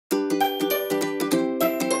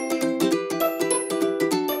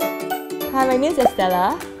Hi, my name is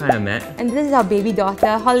Estella. Hi, I'm Matt. And this is our baby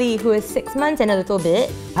daughter, Holly, who is 6 months and a little bit.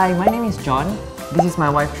 Hi, my name is John. This is my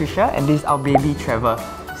wife Trisha, and this is our baby Trevor.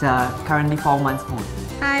 He's currently 4 months old.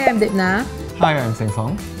 Hi, I'm Dipna. Hi, I'm Seng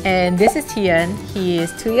Song. And this is Tian. He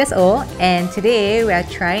is 2 years old, and today we are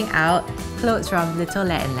trying out clothes from Little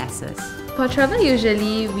Lads and Lasses. For Trevor,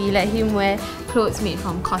 usually we let him wear clothes made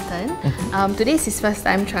from cotton. Today is his first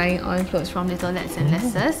time trying on clothes from Little Lads and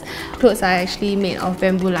Lasses. Clothes are actually made of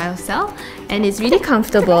bamboo lyocell, and it's really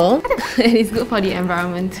comfortable and it's good for the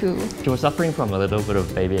environment too. She was suffering from a little bit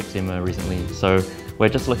of baby eczema recently, so we're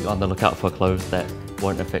just on the lookout for clothes that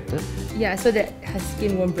won't affect it. Yeah, so that her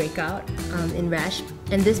skin won't break out in rash.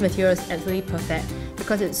 And this material is absolutely perfect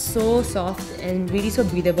because it's so soft and really so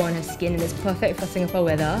breathable on her skin, and it's perfect for Singapore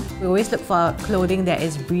weather. We always look for clothing that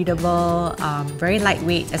is breathable, very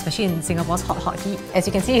lightweight, especially in Singapore's hot heat. As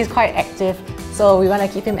you can see, he's quite active, so we want to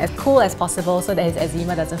keep him as cool as possible so that his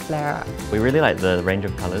eczema doesn't flare up. We really like the range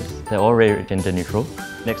of colours. They're all very gender neutral.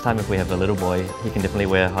 Next time if we have a little boy, he can definitely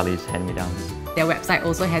wear Harley's hand-me-downs. Their website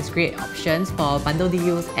also has great options for bundle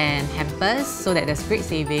deals and hampers, so that there's great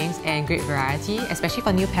savings and great variety, especially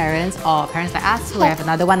for new parents or parents like us who have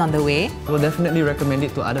another one on the way. I will definitely recommend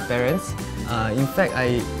it to other parents. In fact,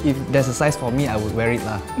 if there's a size for me, I would wear it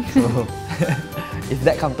lah. So it's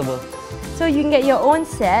that comfortable. So you can get your own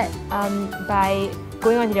set by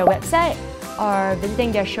going onto their website or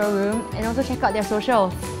visiting their showroom, and also check out their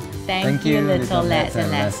socials. Thank you, Little Lads and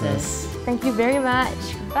Lasses. Thank you very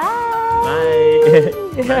much. Bye!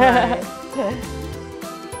 Bye! Bye.